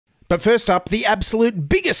But first up, the absolute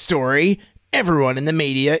biggest story everyone in the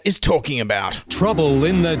media is talking about. Trouble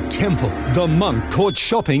in the temple. The monk caught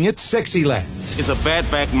shopping at Sexyland. It's a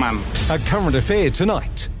bad man. A current affair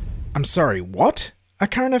tonight. I'm sorry, what? A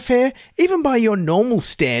current affair? Even by your normal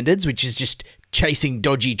standards, which is just chasing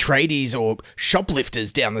dodgy tradies or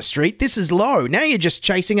shoplifters down the street, this is low. Now you're just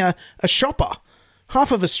chasing a shopper.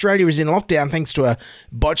 Half of Australia is in lockdown thanks to a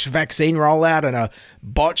botched vaccine rollout and a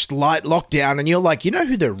botched light lockdown, and you're like, you know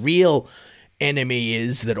who the real enemy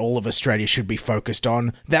is that all of Australia should be focused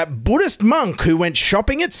on? That Buddhist monk who went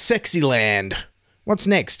shopping at Sexyland. What's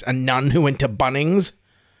next? A nun who went to Bunnings?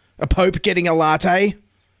 A pope getting a latte?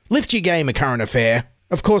 Lift your game, a current affair.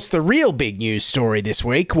 Of course, the real big news story this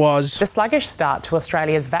week was the sluggish start to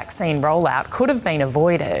Australia's vaccine rollout could have been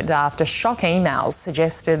avoided after shock emails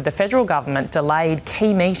suggested the federal government delayed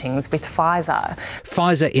key meetings with Pfizer.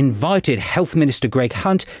 Pfizer invited Health Minister Greg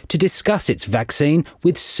Hunt to discuss its vaccine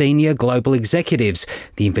with senior global executives.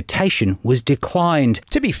 The invitation was declined.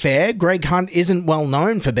 To be fair, Greg Hunt isn't well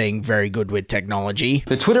known for being very good with technology.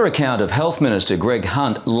 The Twitter account of Health Minister Greg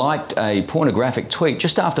Hunt liked a pornographic tweet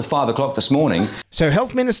just after 5 o'clock this morning. So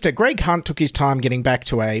Health Minister Greg Hunt took his time getting back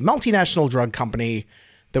to a multinational drug company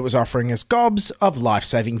that was offering us gobs of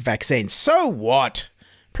life-saving vaccines. So what?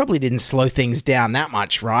 Probably didn't slow things down that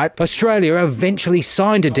much, right? Australia eventually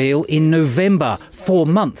signed a deal in November, 4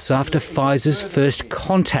 months after Pfizer's first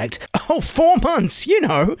contact. Oh, 4 months, you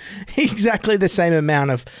know, exactly the same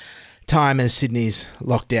amount of time as Sydney's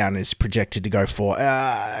lockdown is projected to go for.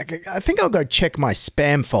 I think I'll go check my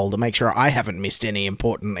spam folder, make sure I haven't missed any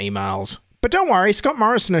important emails. But don't worry, Scott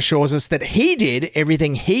Morrison assures us that he did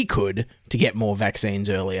everything he could to get more vaccines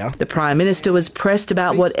earlier. The Prime Minister was pressed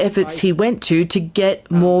about what efforts he went to get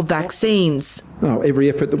more vaccines. Oh, every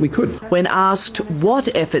effort that we could. When asked what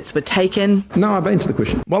efforts were taken... No, I've answered the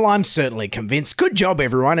question. Well, I'm certainly convinced. Good job,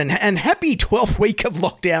 everyone, and happy 12th week of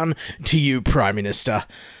lockdown to you, Prime Minister.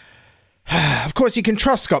 Of course, you can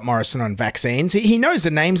trust Scott Morrison on vaccines. He knows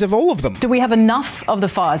the names of all of them. Do we have enough of the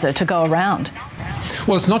Pfizer to go around?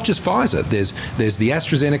 Well, it's not just Pfizer. There's the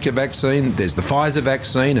AstraZeneca vaccine, there's the Pfizer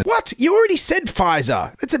vaccine. What? You already said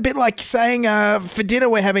Pfizer. It's a bit like saying, for dinner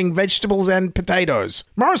we're having vegetables and potatoes.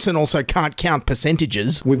 Morrison also can't count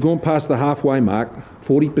percentages. We've gone past the halfway mark,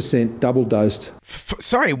 40% double-dosed.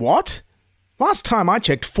 Sorry, what? Last time I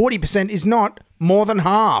checked, 40% is not more than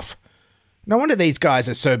half. No wonder these guys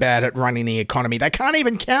are so bad at running the economy. They can't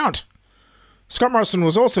even count. Scott Morrison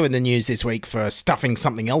was also in the news this week for stuffing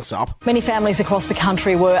something else up. Many families across the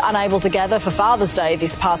country were unable to gather for Father's Day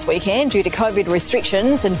this past weekend due to COVID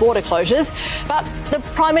restrictions and border closures. But the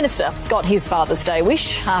Prime Minister got his Father's Day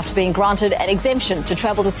wish after being granted an exemption to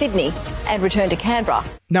travel to Sydney and return to Canberra.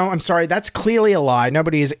 No, I'm sorry, that's clearly a lie.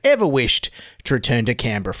 Nobody has ever wished to return to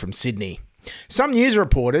Canberra from Sydney. Some news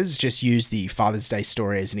reporters just use the Father's Day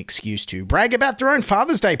story as an excuse to brag about their own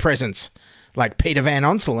Father's Day presents, like Peter Van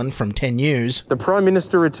Onselen from 10 News. The Prime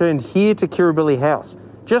Minister returned here to Kirribilli House,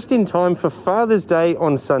 just in time for Father's Day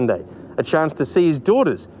on Sunday, a chance to see his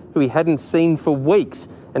daughters, who he hadn't seen for weeks,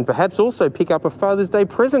 and perhaps also pick up a Father's Day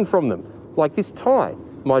present from them, like this tie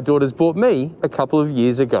my daughters bought me a couple of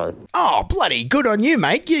years ago. Oh, bloody good on you,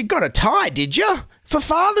 mate. You got a tie, did you? For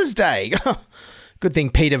Father's Day. Good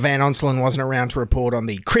thing Peter Van Onselen wasn't around to report on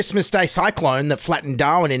the Christmas Day cyclone that flattened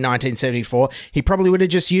Darwin in 1974. He probably would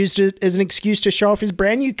have just used it as an excuse to show off his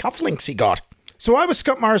brand new cufflinks he got. So why was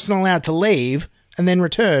Scott Morrison allowed to leave and then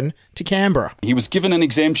return to Canberra? He was given an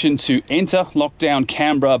exemption to enter lockdown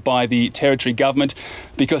Canberra by the Territory Government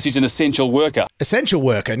because he's an essential worker. Essential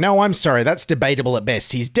worker? No, I'm sorry, that's debatable at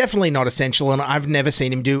best. He's definitely not essential and I've never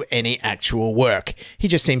seen him do any actual work. He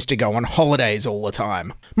just seems to go on holidays all the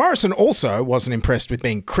time. Morrison also wasn't impressed with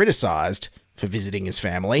being criticised for visiting his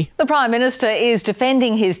family. The Prime Minister is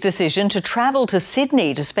defending his decision to travel to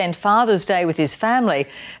Sydney to spend Father's Day with his family,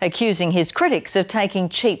 accusing his critics of taking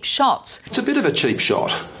cheap shots. It's a bit of a cheap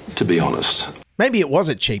shot, to be honest. Maybe it was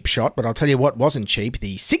a cheap shot, but I'll tell you what wasn't cheap.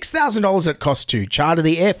 The $6,000 it cost to charter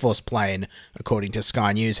the Air Force plane, according to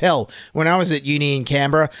Sky News. Hell, when I was at uni in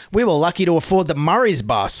Canberra, we were lucky to afford the Murray's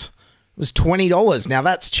bus. It was $20. Now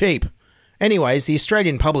that's cheap. Anyways, the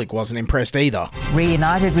Australian public wasn't impressed either.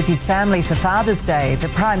 Reunited with his family for Father's Day, the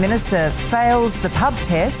Prime Minister fails the pub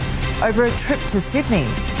test over a trip to Sydney.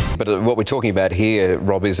 But what we're talking about here,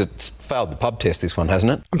 Rob, is it's failed the pub test, this one,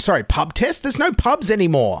 hasn't it? I'm sorry, pub test? There's no pubs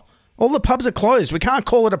anymore. All the pubs are closed. We can't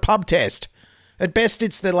call it a pub test. At best,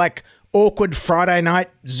 it's the, awkward Friday night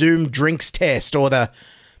Zoom drinks test or the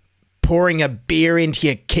pouring a beer into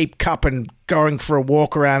your keep cup and going for a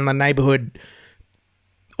walk around the neighbourhood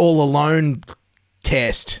all alone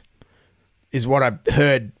test is what I've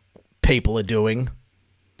heard people are doing.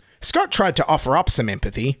 Scott tried to offer up some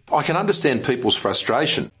empathy. I can understand people's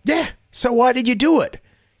frustration. Yeah, so why did you do it?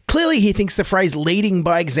 Clearly he thinks the phrase leading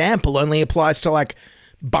by example only applies to, like,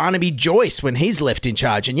 Barnaby Joyce when he's left in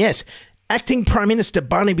charge. And yes, acting Prime Minister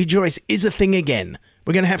Barnaby Joyce is a thing again.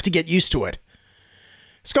 We're going to have to get used to it.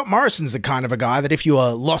 Scott Morrison's the kind of a guy that if you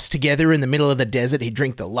were lost together in the middle of the desert, he'd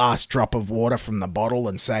drink the last drop of water from the bottle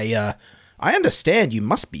and say, I understand you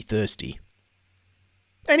must be thirsty.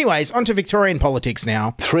 Anyways, on to Victorian politics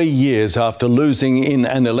now. 3 years after losing in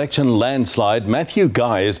an election landslide, Matthew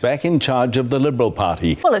Guy is back in charge of the Liberal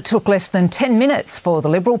Party. Well, it took less than 10 minutes for the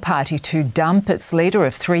Liberal Party to dump its leader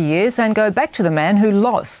of 3 years and go back to the man who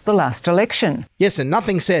lost the last election. Yes, and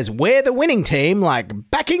nothing says we're the winning team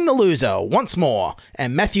like backing the loser once more.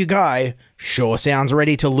 And Matthew Guy sure sounds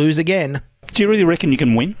ready to lose again. Do you really reckon you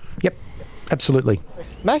can win? Yep, absolutely.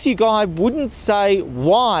 Matthew Guy wouldn't say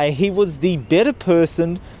why he was the better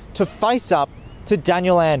person to face up to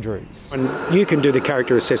Daniel Andrews. And you can do the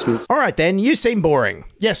character assessment. All right then, you seem boring.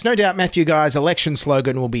 Yes, no doubt Matthew Guy's election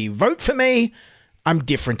slogan will be vote for me. I'm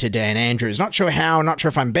different to Dan Andrews. Not sure how, not sure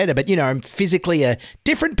if I'm better, but you know, I'm physically a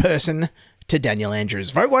different person to Daniel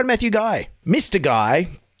Andrews. Vote one Matthew Guy. Mr. Guy,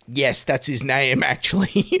 yes, that's his name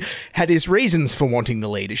actually, had his reasons for wanting the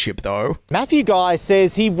leadership though. Matthew Guy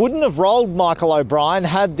says he wouldn't have rolled Michael O'Brien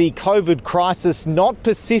had the COVID crisis not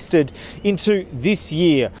persisted into this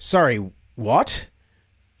year. Sorry, what?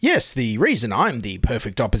 Yes, the reason I'm the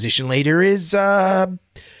perfect opposition leader is, COVID.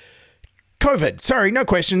 Sorry, no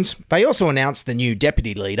questions. They also announced the new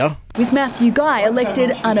deputy leader. With Matthew Guy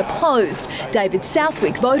elected unopposed, David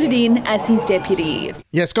Southwick voted in as his deputy.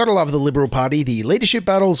 Yes, gotta love the Liberal Party. The leadership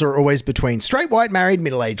battles are always between straight white married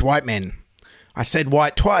middle-aged white men. I said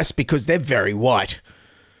white twice because they're very white.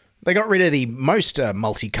 They got rid of the most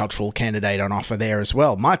multicultural candidate on offer there as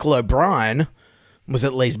well. Michael O'Brien was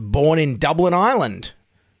at least born in Dublin, Ireland.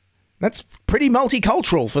 That's pretty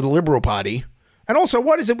multicultural for the Liberal Party. And also,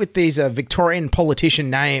 what is it with these Victorian politician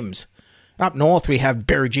names? Up north, we have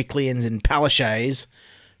Berejiklians and Palaszczys,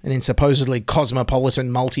 and in supposedly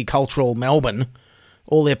cosmopolitan, multicultural Melbourne,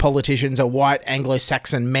 all their politicians are white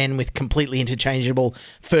Anglo-Saxon men with completely interchangeable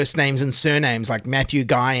first names and surnames like Matthew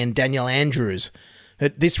Guy and Daniel Andrews.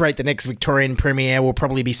 At this rate, the next Victorian Premier will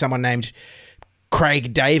probably be someone named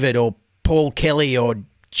Craig David or Paul Kelly or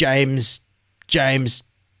James.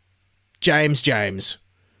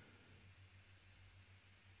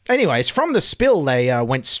 Anyways, from the spill, they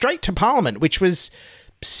went straight to Parliament, which was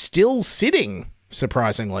still sitting,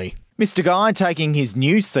 surprisingly. Mr. Guy taking his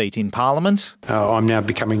new seat in Parliament. I'm now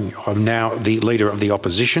the leader of the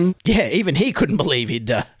opposition. Yeah, even he couldn't believe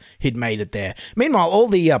he'd made it there. Meanwhile, all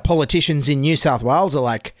the politicians in New South Wales are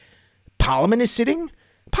like, Parliament is sitting?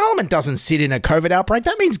 Parliament doesn't sit in a COVID outbreak.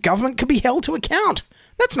 That means government could be held to account.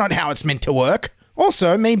 That's not how it's meant to work.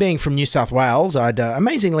 Also, me being from New South Wales, I'd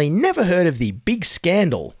amazingly never heard of the big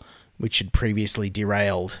scandal which had previously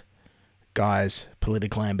derailed Guy's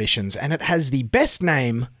political ambitions, and it has the best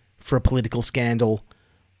name for a political scandal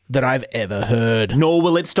that I've ever heard. Nor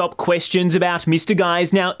will it stop questions about Mr.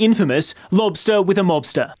 Guy's now infamous lobster with a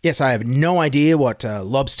mobster. Yes, I have no idea what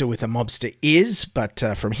lobster with a mobster is, but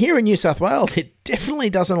from here in New South Wales, it definitely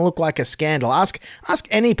doesn't look like a scandal. Ask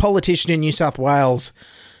any politician in New South Wales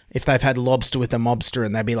if they've had lobster with a mobster,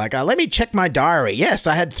 and they'd be like, let me check my diary. Yes,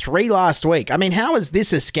 I had 3 last week. I mean, how is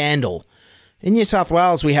this a scandal? In New South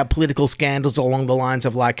Wales, we have political scandals along the lines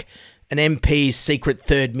of like an MP's secret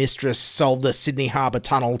third mistress sold the Sydney Harbour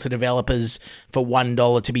Tunnel to developers for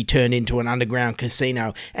 $1 to be turned into an underground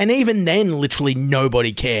casino. And even then, literally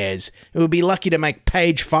nobody cares. It would be lucky to make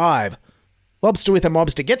page 5. Lobster with a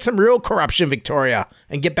mobster. Get some real corruption, Victoria,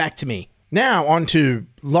 and get back to me. Now, on to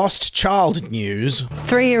lost child news.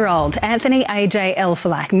 3-year-old Anthony AJ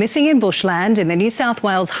Elfalak, missing in bushland in the New South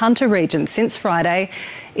Wales Hunter region since Friday,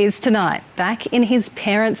 is tonight back in his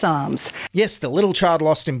parents' arms. Yes, the little child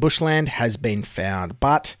lost in bushland has been found,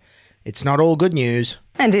 but it's not all good news.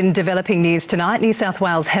 And in developing news tonight, New South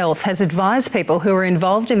Wales Health has advised people who are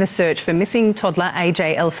involved in the search for missing toddler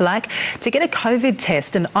AJ Elfalak to get a COVID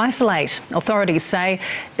test and isolate. Authorities say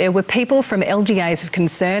there were people from LGAs of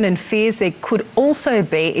concern and fears there could also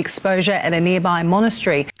be exposure at a nearby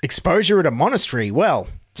monastery. Exposure at a monastery? Well,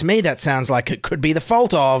 to me that sounds like it could be the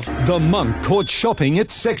fault of... The monk caught shopping at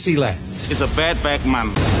Sexyland. It's a bad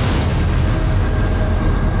man.